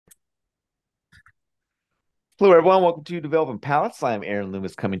Hello, everyone. Welcome to Developing Palates. I'm Aaron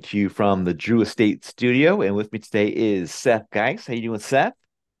Loomis coming to you from the Drew Estate Studio, and with me today is Seth Geis. How you doing, Seth?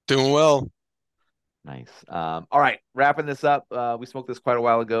 Doing well. Nice. All right, wrapping this up. We smoked this quite a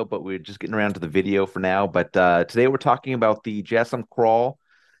while ago, but we're just getting around to the video for now. But today we're talking about the Jasmine Crawl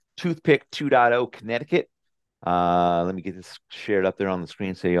Toothpick 2.0 Connecticut. Let me get this shared up there on the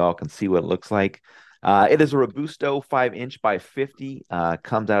screen so y'all can see what it looks like. It is a Robusto 5-inch by 50.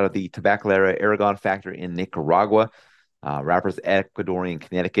 Comes out of the Tabacalera Aragon factory in Nicaragua. Wrapper's Ecuadorian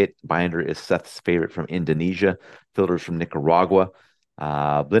Connecticut. Binder is Seth's favorite from Indonesia. Filters from Nicaragua.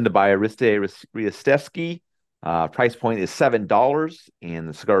 Blended by Ariste Riastevsky. Price point is $7, and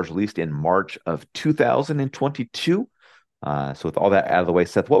the cigar is released in March of 2022. So with all that out of the way,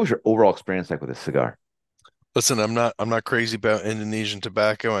 Seth, what was your overall experience like with this cigar? Listen, I'm not crazy about Indonesian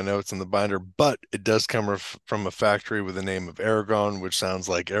tobacco. I know it's in the binder, but it does come from a factory with the name of Aragon, which sounds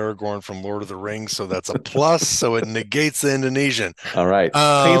like Aragorn from Lord of the Rings. So that's a plus. So it negates the Indonesian. All right.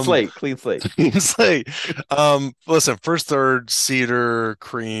 Clean Um, slate, clean slate. it's like, listen, first third, cedar,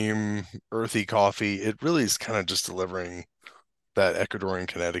 cream, earthy coffee. It really is kind of just delivering that Ecuadorian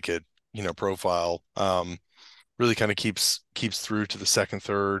Connecticut, profile. Really kind of keeps through to the second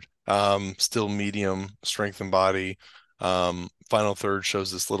third. Still medium strength and body. Final third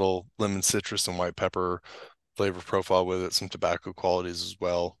shows this little lemon citrus and white pepper flavor profile with it, some tobacco qualities as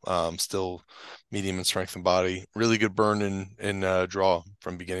well. Still medium in strength and body. Really good burn and draw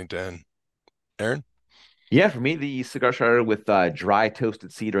from beginning to end. Aaron? Yeah, for me, the cigar started with dry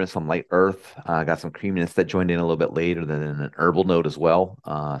toasted cedar and some light earth. Got some creaminess that joined in a little bit later, then an herbal note as well.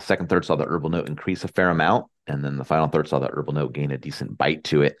 Second third saw the herbal note increase a fair amount, and then the final third saw the herbal note gain a decent bite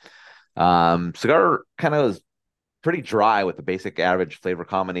to it. Cigar kind of was pretty dry with the basic average flavor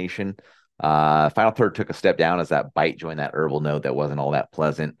combination. Final third took a step down as that bite joined that herbal note that wasn't all that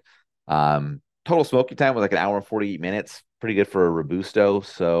pleasant. Total smoking time was like an hour and 48 minutes. Pretty good for a Robusto.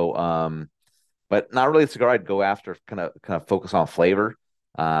 But not really a cigar I'd go after. Kind of focus on flavor.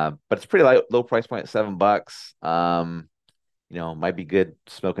 But it's pretty low price point at $7. Might be good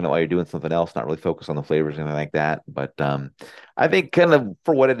smoking it while you're doing something else, not really focus on the flavors or anything like that. But I think kind of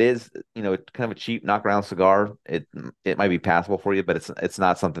for what it is, it's kind of a cheap knock around cigar. It might be passable for you, but it's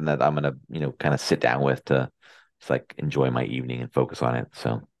not something that I'm gonna, kind of sit down with to just like enjoy my evening and focus on it.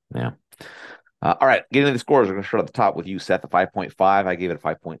 So yeah. All right, getting into the scores. We're gonna start at the top with you, Seth, at 5.5. I gave it a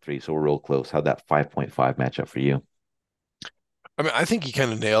 5.3, so we're real close. How'd that 5.5 match up for you? I mean, I think you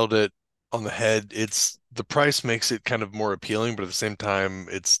kind of nailed it on the head. It's the price makes it kind of more appealing, but at the same time,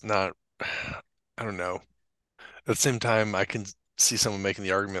 it's not, I don't know. At the same time, I can see someone making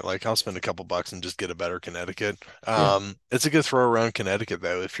the argument like I'll spend a couple bucks and just get a better Connecticut. Yeah. It's a good throw around Connecticut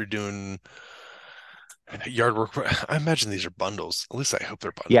though. If you're doing yard work, I imagine these are bundles. At least I hope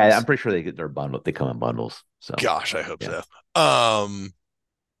they're Yeah, I'm bundles. pretty sure they're bundled. They come in bundles. So Gosh, I hope yeah, so.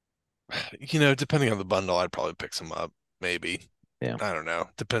 Depending on the bundle, I'd probably pick some up, maybe. yeah, I don't know.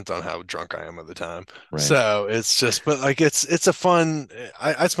 Depends on how drunk I am at the time. right. So it's just, but like it's a fun.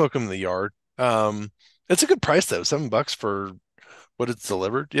 I smoke them in the yard. It's a good price though. $7 for what it's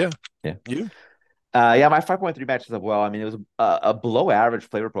delivered. Yeah. Yeah. You? Yeah, my 5.3 matches up well. I mean, it was a below average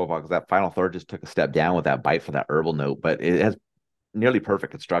flavor profile because that final third just took a step down with that bite for that herbal note, but it has nearly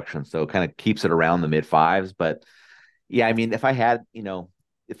perfect construction, so it kind of keeps it around the mid fives. But yeah, I mean, if I had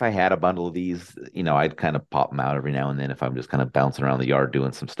a bundle of these, I'd kind of pop them out every now and then if I'm just kind of bouncing around the yard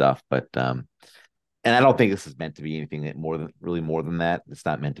doing some stuff. But and I don't think this is meant to be anything that more than that. It's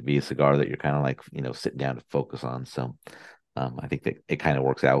not meant to be a cigar that you're kind of like, sitting down to focus on. So I think that it kind of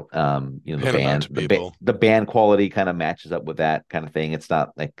works out. The Hand them out band, to people. the band quality kind of matches up with that kind of thing. It's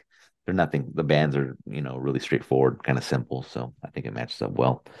not like they're nothing. The bands are, really straightforward, kind of simple. So I think it matches up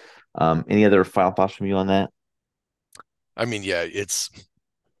well. Any other final thoughts from you on that? I mean, yeah, it's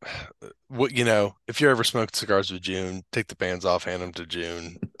what if you're ever smoked cigars with June, take the bands off, hand them to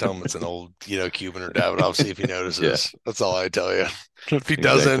June, tell him it's an old, Cuban or Davidoff, see if he Yeah, notices. That's all I tell you. If he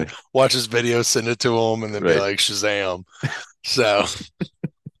doesn't, exactly. watch his video, send it to him, and then be Right. like, Shazam. So,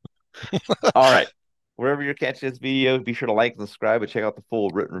 All right. Wherever you're catching this video, be sure to like and subscribe and check out the full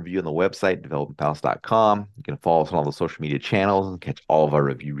written review on the website, developmentpalace.com. You can follow us on all the social media channels and catch all of our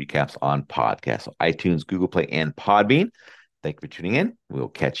review recaps on podcasts, so iTunes, Google Play, and Podbean. Thank you for tuning in. We'll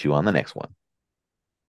catch you on the next one.